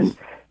fields, and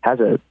has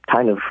a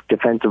kind of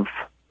defensive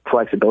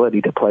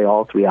flexibility to play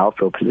all three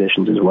outfield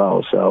positions as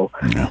well. So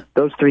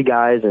those three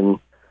guys, and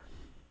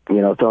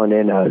throwing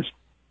in a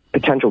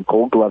potential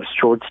Gold Glove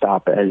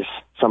shortstop, as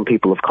some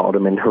people have called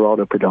him, and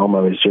Geraldo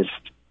Perdomo, is just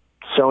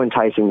so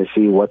enticing to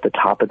see what the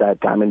top of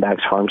that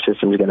Diamondbacks farm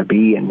system is going to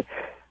be. And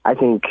I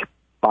think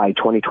by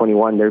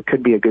 2021, there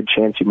could be a good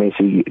chance you may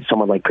see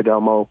someone like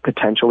Perdomo,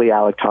 potentially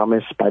Alek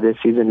Thomas by this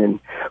season, and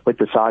with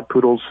the Sod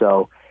Poodles.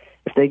 So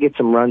if they get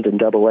some runs in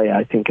Double-A,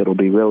 I think it'll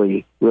be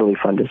really, really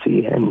fun to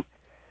see. And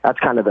that's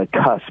kind of the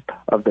cusp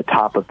of the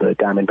top of the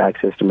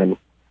Diamondback system. And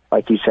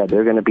like you said,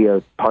 they're going to be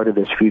a part of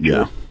this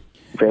future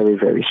very,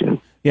 very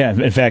soon. Yeah,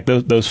 in fact,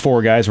 those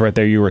four guys right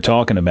there you were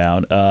talking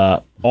about,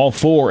 all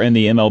four in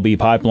the MLB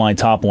Pipeline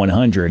Top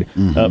 100.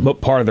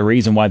 But part of the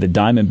reason why the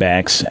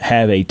Diamondbacks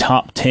have a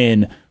top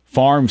 10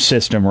 farm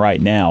system right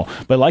now.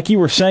 But like you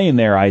were saying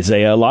there,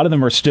 Isaiah, a lot of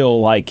them are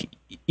still,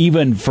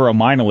 even for a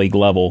minor league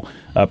level,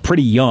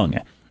 pretty young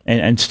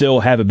and still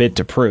have a bit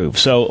to prove.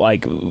 So,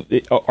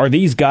 are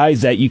these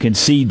guys that you can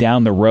see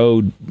down the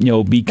road,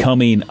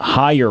 becoming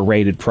higher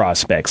rated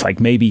prospects,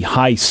 like maybe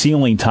high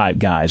ceiling type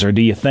guys? Or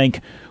do you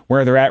think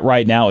where they're at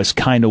right now is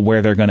kind of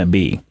where they're going to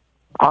be?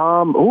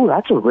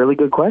 That's a really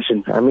good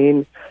question. I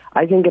mean,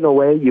 I think in a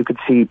way you could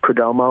see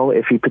Perdomo,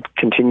 if he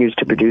continues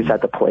to produce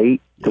at the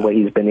plate the way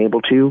he's been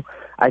able to.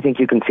 I think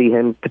you can see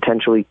him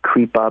potentially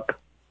creep up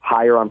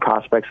higher on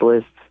prospects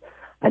lists.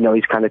 I know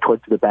he's kind of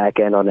towards the back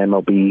end on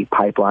MLB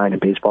Pipeline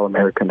and Baseball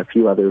America and a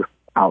few other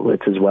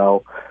outlets as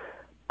well.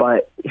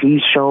 But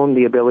he's shown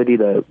the ability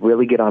to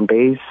really get on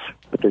base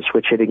with his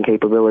switch hitting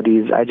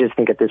capabilities. I just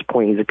think at this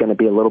point he's going to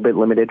be a little bit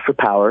limited for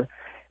power.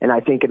 And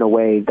I think in a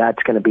way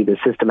that's going to be the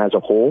system as a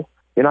whole.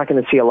 You're not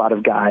going to see a lot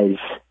of guys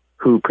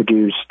who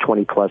produce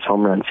 20-plus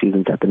home run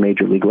seasons at the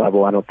major league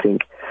level. I don't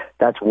think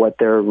that's what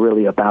they're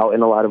really about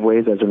in a lot of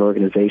ways as an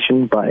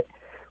organization. But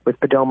with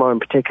Perdomo in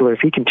particular, if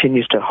he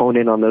continues to hone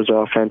in on those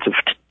offensive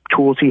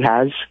tools he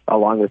has,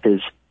 along with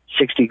his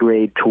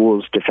 60-grade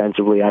tools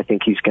defensively, I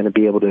think he's going to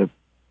be able to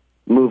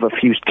move a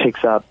few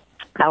ticks up.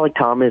 Alek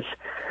Thomas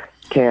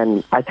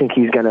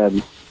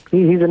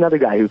he's another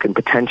guy who can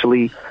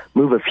potentially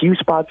move a few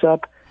spots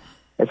up,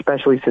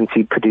 especially since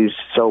he produced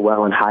so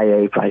well in High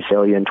A for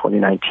Visalia in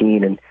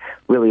 2019 and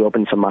really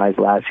opened some eyes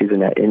last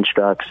season at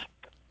Instructs.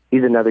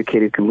 He's another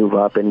kid who can move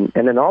up. And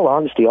in all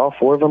honesty, all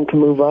four of them can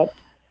move up.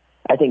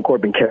 I think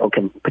Corbin Carroll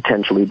can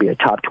potentially be a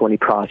top 20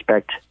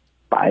 prospect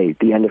by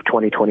the end of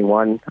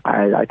 2021.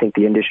 I think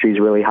the industry is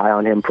really high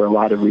on him for a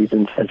lot of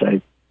reasons, as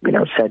I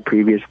said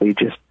previously,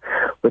 just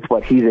with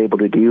what he's able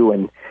to do.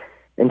 And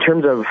in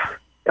terms of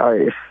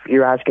if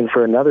you're asking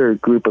for another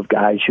group of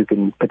guys who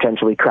can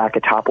potentially crack a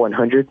top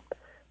 100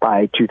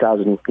 by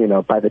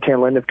by the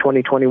tail end of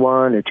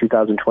 2021 or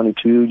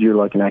 2022, you're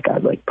looking at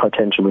guys like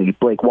potentially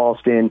Blake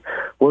Walston.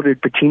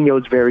 Willard Patino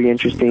is very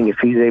interesting if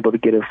he's able to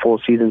get a full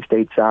season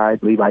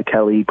stateside. Levi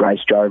Kelly, Bryce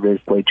Jarvis,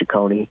 Blake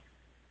Ciccone.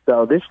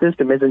 So this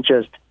system isn't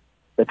just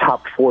the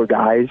top four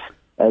guys,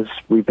 as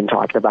we've been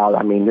talking about.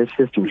 I mean, this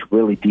system's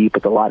really deep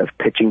with a lot of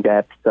pitching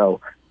depth.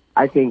 So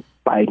I think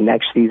by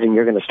next season,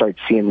 you're going to start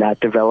seeing that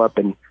develop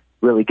and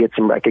really get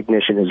some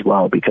recognition as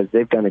well, because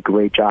they've done a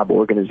great job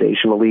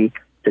organizationally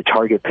to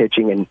target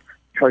pitching and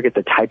target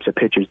the types of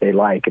pitchers they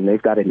like, and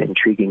they've got an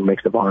intriguing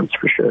mix of arms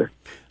for sure.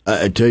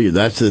 I tell you,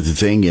 that's the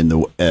thing in the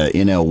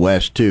NL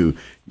West, too.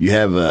 You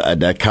have a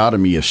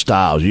dichotomy of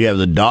styles. You have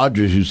the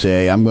Dodgers who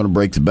say, I'm going to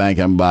break the bank,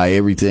 I'm going to buy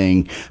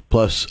everything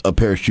plus a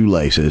pair of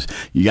shoelaces.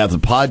 You got the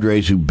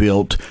Padres who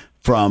built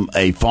from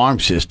a farm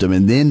system,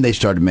 and then they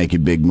started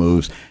making big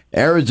moves.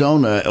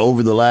 Arizona,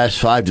 over the last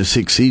 5 to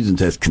 6 seasons,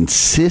 has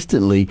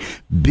consistently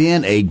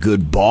been a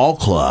good ball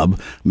club,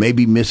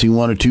 maybe missing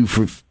one or two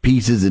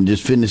pieces and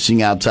just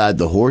finishing outside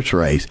the horse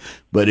race.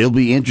 But it'll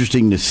be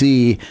interesting to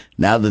see,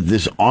 now that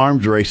this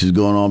arms race is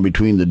going on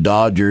between the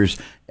Dodgers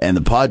and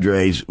the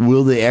Padres,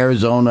 will the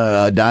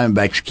Arizona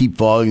Diamondbacks keep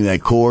following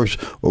that course,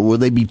 or will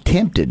they be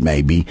tempted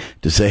maybe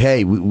to say,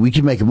 hey, we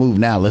can make a move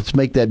now. Let's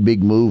make that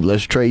big move.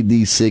 Let's trade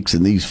these 6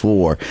 and these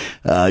 4.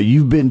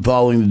 You've been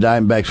following the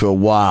Diamondbacks for a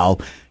while.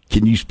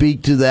 Can you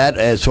speak to that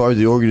as far as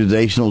the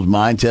organizational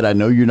mindset? I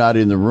know you're not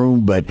in the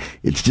room, but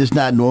it's just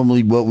not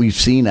normally what we've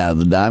seen out of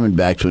the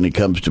Diamondbacks when it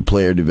comes to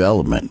player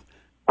development.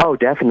 Oh,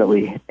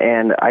 definitely.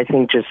 And I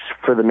think just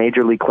for the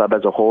Major League Club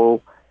as a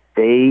whole,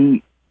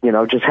 they,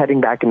 just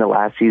heading back into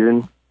last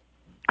season,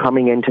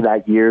 coming into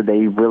that year,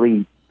 they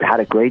really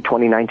had a great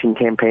 2019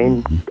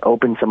 campaign,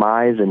 opened some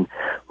eyes, and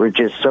were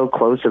just so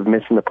close of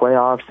missing the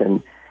playoffs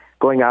and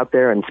going out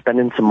there and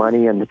spending some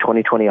money in the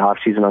 2020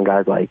 offseason on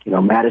guys like,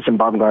 Madison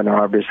Bumgarner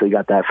obviously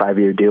got that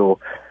 5-year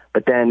deal.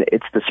 But then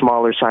it's the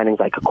smaller signings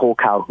like a Cole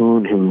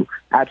Calhoun, who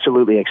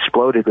absolutely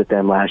exploded with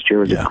them last year.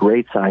 It was a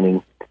great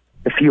signing.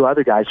 A few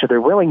other guys, so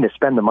they're willing to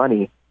spend the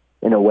money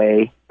in a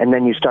way, and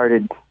then you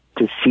started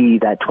to see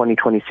that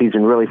 2020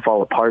 season really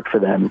fall apart for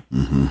them,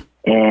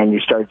 and you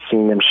started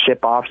seeing them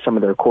ship off some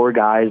of their core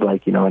guys,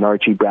 like, an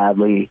Archie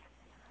Bradley.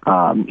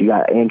 You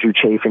got Andrew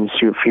Chafin,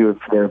 a few of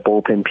their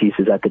bullpen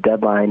pieces at the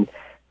deadline.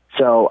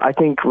 So I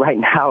think right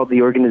now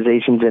the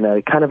organization's in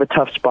a kind of a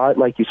tough spot,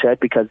 like you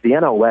said, because the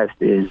NL West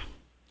is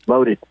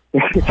loaded.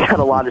 It's got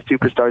a lot of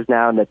superstars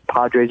now, and the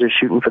Padres are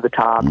shooting for the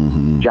top.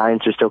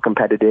 Giants are still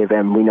competitive,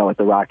 and we know what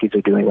the Rockies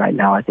are doing right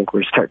now. I think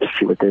we're starting to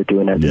see what they're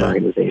doing as an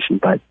organization.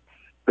 But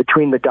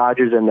between the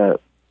Dodgers and the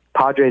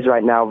Padres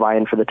right now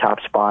vying for the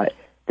top spot,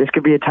 this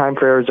could be a time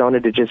for Arizona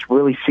to just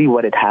really see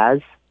what it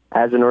has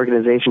as an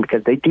organization,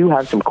 because they do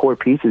have some core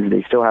pieces.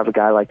 They still have a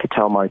guy like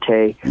Ketel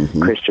Marte,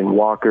 Christian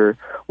Walker.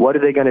 What are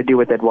they going to do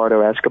with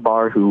Eduardo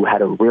Escobar, who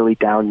had a really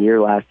down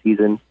year last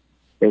season?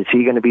 Is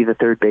he going to be the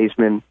third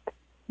baseman?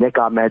 Nick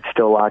Ahmed's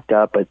still locked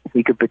up, but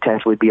he could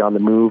potentially be on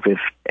the move if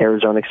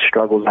Arizona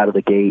struggles out of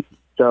the gate.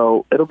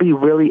 So it'll be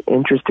really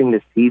interesting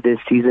to see this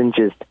season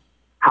just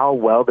how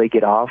well they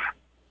get off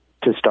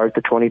to start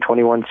the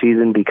 2021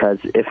 season, because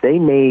if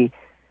they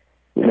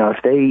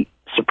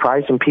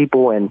surprise some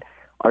people and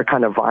are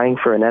kind of vying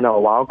for an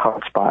NL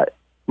wildcard spot,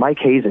 Mike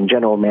Hazen,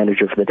 general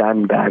manager for the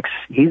Diamondbacks,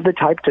 he's the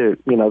type to,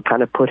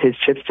 kind of put his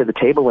chips to the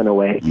table in a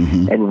way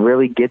and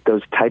really get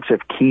those types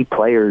of key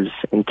players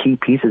and key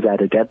pieces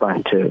at a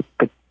deadline to,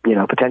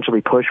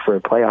 potentially push for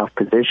a playoff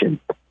position.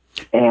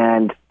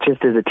 And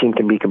just as a team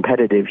can be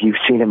competitive, you've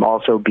seen him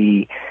also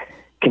be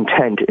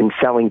content in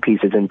selling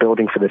pieces and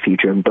building for the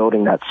future and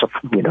building that,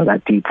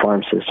 that deep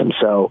farm system.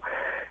 So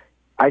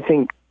I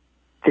think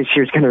this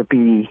year's going to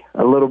be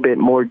a little bit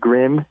more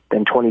grim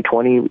than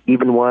 2020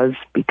 even was,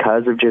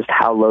 because of just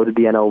how loaded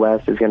the NL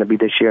West is going to be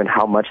this year and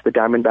how much the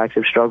Diamondbacks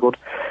have struggled.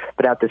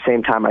 But at the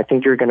same time, I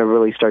think you're going to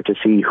really start to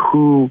see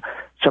who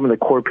some of the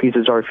core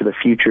pieces are for the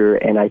future.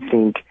 And I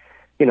think,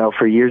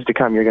 for years to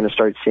come, you're going to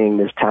start seeing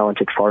this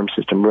talented farm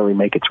system really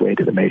make its way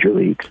to the major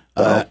leagues.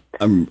 So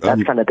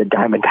that's kind of the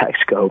Diamondback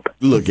scope.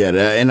 Look at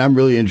it. And I'm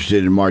really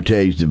interested in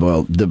Marte's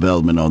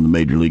development on the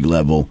major league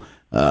level.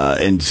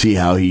 And see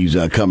how he's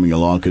coming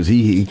along, because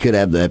he could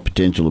have that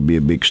potential to be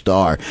a big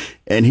star.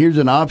 And here's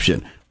an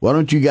option. Why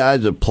don't you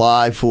guys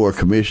apply for a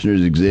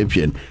commissioner's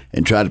exemption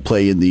and try to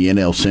play in the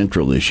NL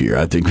Central this year?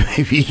 I think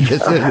maybe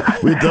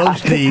with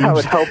those teams, that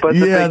would help us.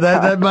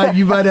 Yeah,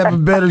 you might have a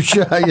better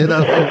shot,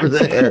 over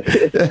there.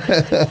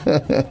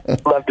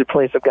 Love to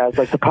play some guys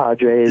like the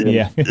Padres.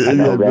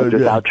 And, Reds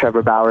without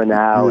Trevor Bauer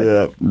now.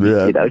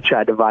 And,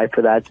 try to vie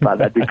for that spot.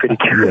 That'd be pretty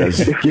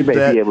curious. You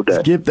may be able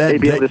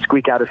to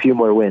squeak out a few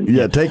more wins.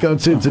 Yeah, take on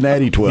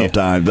Cincinnati 12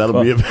 times.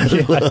 That'll be a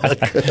better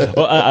look.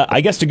 Well, I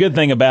guess the good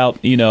thing about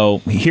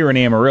here in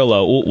Amarillo,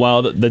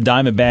 while the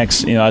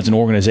Diamondbacks, as an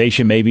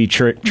organization, maybe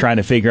trying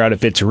to figure out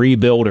if it's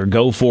rebuild or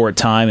go for it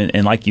time,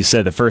 and like you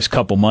said, the first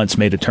couple months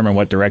may determine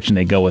what direction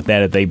they go with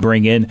that. If they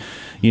bring in,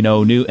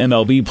 new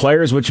MLB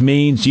players, which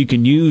means you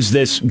can use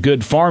this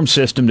good farm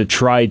system to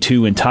try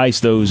to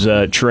entice those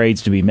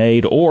trades to be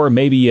made, or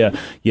maybe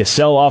you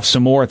sell off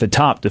some more at the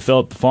top to fill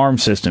up the farm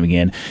system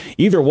again.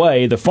 Either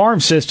way, the farm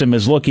system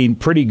is looking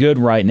pretty good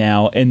right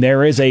now, and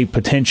there is a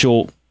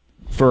potential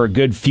for a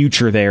good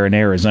future there in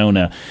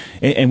Arizona.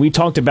 And we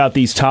talked about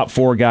these top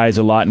 4 guys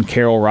a lot in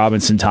Carroll,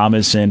 Robinson,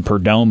 Thomas, and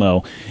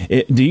Perdomo.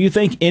 Do you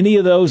think any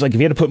of those, like if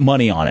you had to put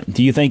money on it,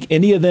 do you think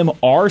any of them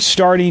are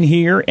starting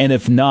here? And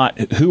if not,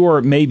 who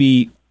are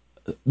maybe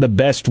the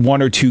best 1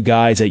 or 2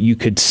 guys that you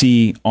could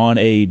see on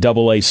a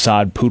AA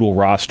sod poodle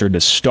roster to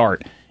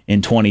start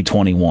in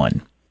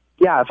 2021?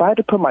 Yeah, if I had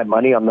to put my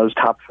money on those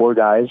top 4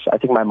 guys, I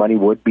think my money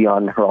would be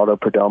on Geraldo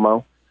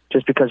Perdomo,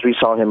 just because we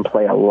saw him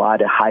play a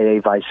lot at High A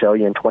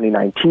Visalia in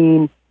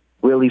 2019,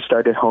 really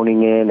started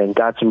honing in and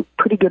got some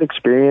pretty good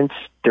experience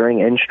during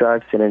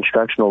Instructs and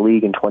Instructional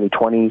League in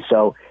 2020.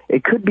 So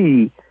it could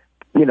be,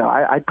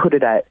 I'd put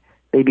it at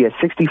maybe a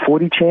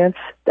 60-40 chance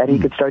that he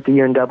could start the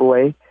year in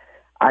AA.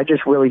 I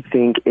just really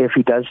think if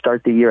he does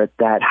start the year at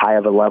that high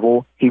of a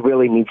level, he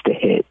really needs to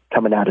hit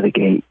coming out of the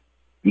gate.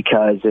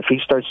 Because if he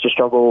starts to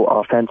struggle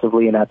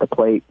offensively and at the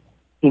plate,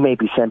 he may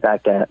be sent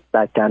back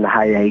down to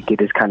high A, get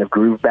his kind of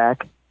groove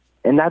back.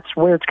 And that's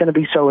where it's going to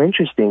be so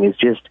interesting, is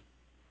just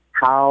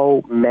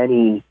how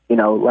many,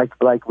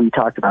 like we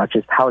talked about,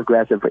 just how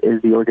aggressive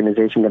is the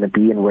organization going to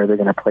be and where they're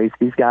going to place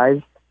these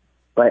guys.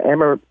 But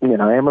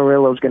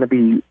Amarillo is going to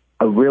be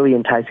a really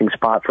enticing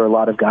spot for a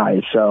lot of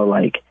guys. So,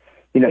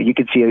 you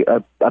could see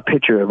a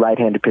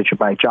right-handed pitcher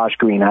by Josh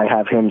Green. I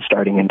have him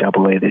starting in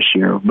Double-A this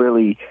year.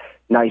 Really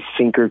nice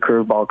sinker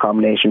curveball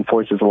combination,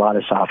 forces a lot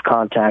of soft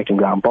contact and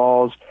ground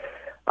balls.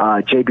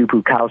 J.B.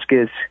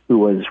 Bukauskas, who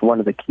was one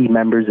of the key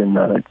members in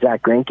the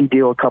Zach Greinke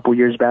deal a couple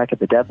years back at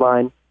the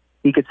deadline,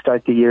 he could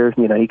start the year.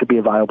 He could be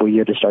a viable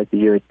year to start the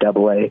year at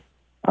Double-A.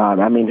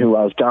 Who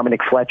else?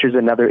 Dominic Fletcher's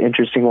another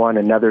interesting one,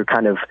 another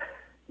kind of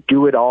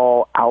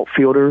do-it-all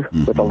outfielder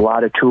with a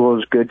lot of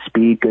tools, good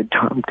speed, good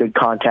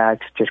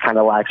contact, just kind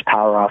of lacks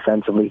power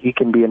offensively. He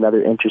can be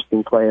another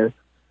interesting player.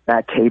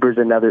 Matt Tabor's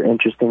another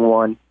interesting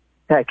one.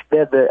 Heck,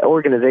 the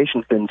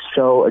organization's been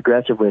so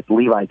aggressive with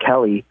Levi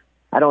Kelly.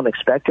 I don't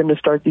expect him to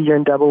start the year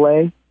in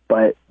Double-A,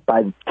 but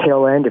by the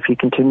tail end, if he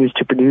continues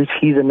to produce,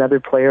 he's another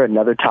player,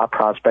 another top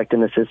prospect in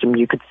the system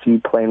you could see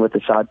playing with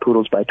the Sod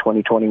Poodles by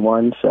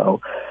 2021.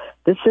 So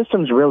this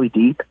system's really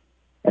deep.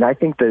 And I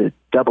think the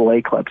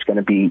Double-A club's going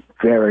to be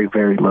very,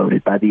 very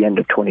loaded by the end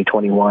of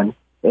 2021.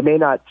 It may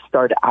not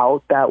start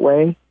out that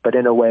way, but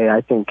in a way,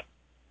 I think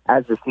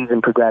as the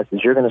season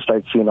progresses, you're going to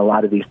start seeing a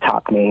lot of these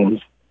top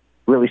names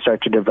really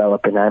start to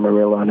develop in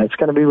Amarillo, and it's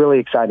going to be really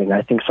exciting.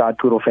 I think Sod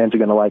Poodle fans are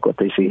going to like what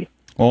they see.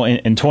 Well,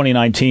 in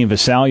 2019,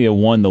 Visalia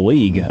won the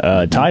league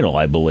title,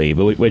 I believe,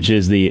 which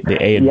is the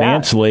A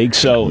Advanced League.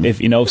 So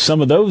if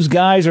some of those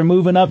guys are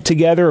moving up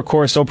together, of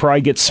course they'll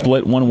probably get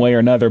split one way or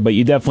another. But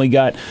you definitely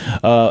got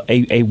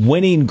a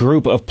winning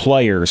group of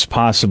players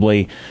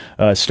possibly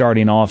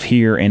starting off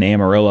here in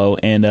Amarillo.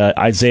 And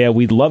Isaiah,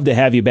 we'd love to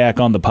have you back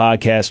on the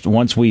podcast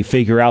once we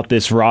figure out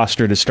this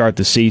roster to start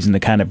the season, to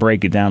kind of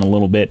break it down a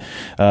little bit.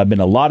 Been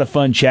a lot of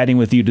fun chatting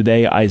with you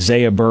today,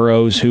 Isaiah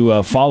Burrows,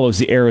 who follows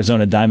the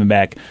Arizona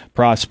Diamondback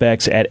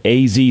prospects at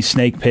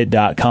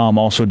azsnakepit.com,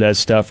 also does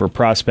stuff for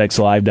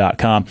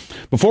prospectslive.com.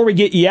 Before we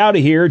get you out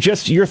of here,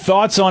 just your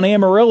thoughts on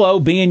Amarillo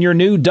being your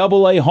new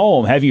Double-A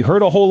home. Have you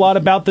heard a whole lot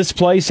about this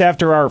place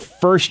after our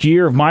first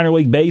year of minor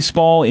league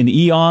baseball in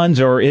eons,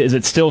 or is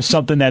it still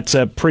something that's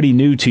pretty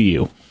new to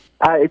you?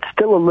 It's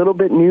still a little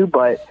bit new,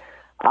 but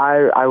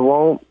I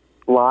won't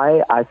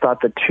lie. I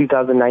thought the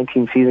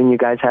 2019 season you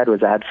guys had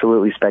was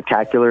absolutely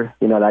spectacular.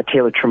 That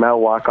Taylor Trammell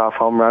walk-off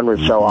home run was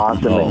so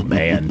awesome. Oh,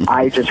 man.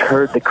 I just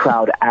heard the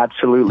crowd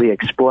absolutely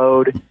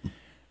explode.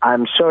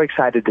 I'm so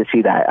excited to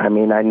see that. I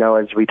know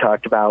as we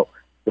talked about,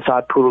 the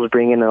Sod Poodles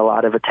bring in a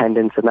lot of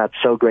attendance, and that's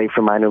so great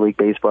for minor league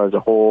baseball as a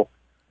whole.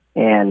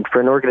 And for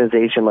an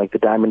organization like the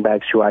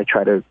Diamondbacks, who I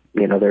try to,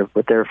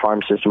 with their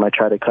farm system, I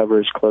try to cover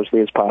as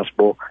closely as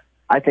possible.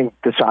 I think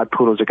the Sod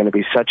Poodles are going to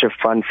be such a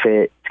fun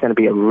fit. It's going to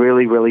be a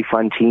really, really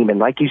fun team. And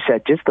like you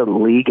said, just the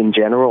league in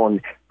general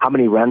and how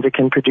many runs it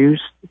can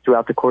produce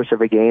throughout the course of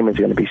a game is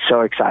going to be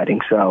so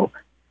exciting. So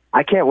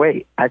I can't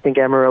wait. I think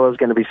Amarillo is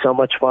going to be so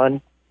much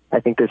fun. I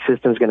think the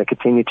system is going to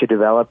continue to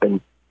develop,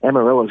 and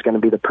Amarillo is going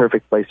to be the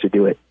perfect place to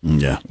do it.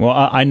 Yeah. Well,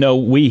 I know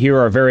we here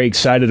are very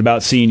excited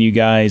about seeing you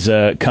guys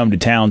come to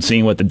town,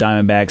 seeing what the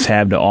Diamondbacks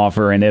have to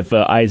offer. And if,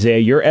 Isaiah,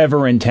 you're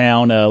ever in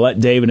town,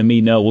 let David and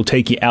me know. We'll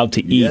take you out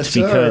to eat,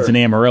 because in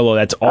Amarillo,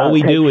 that's all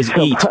we do is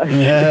eat.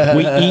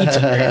 We eat.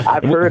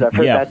 I've heard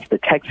that's the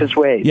Texas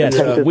way. Yes,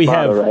 Texas we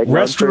have motto, right?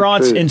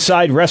 restaurants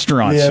inside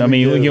restaurants. Yeah,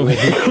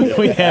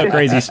 we have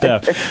crazy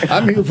stuff.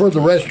 I'm here for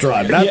the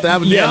restaurant, not that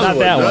one. The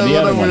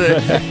other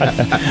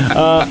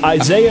one.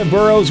 Isaiah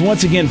Burrows,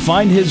 once again,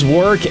 find his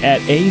work at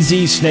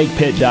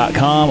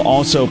azsnakepit.com,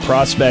 also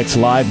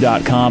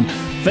prospectslive.com.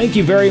 Thank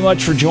you very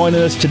much for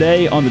joining us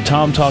today on the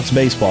Tom Talks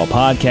Baseball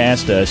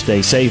podcast.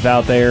 Stay safe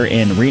out there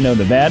in Reno,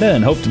 Nevada,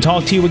 and hope to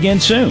talk to you again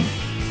soon.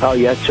 Oh,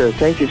 yes, sir.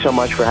 Thank you so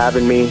much for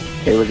having me.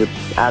 It was an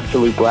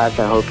absolute blast.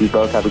 I hope you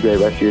both have a great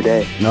rest of your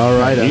day. All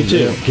right. You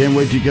too. Can't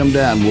wait to come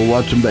down. We'll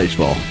watch some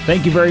baseball.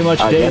 Thank you very much,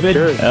 David,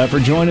 yes, for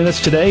joining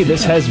us today.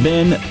 This has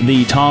been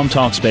the Tom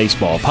Talks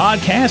Baseball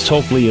podcast.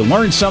 Hopefully you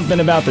learned something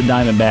about the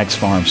Diamondbacks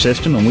farm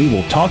system, and we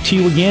will talk to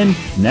you again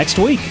next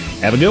week.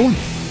 Have a good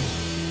one.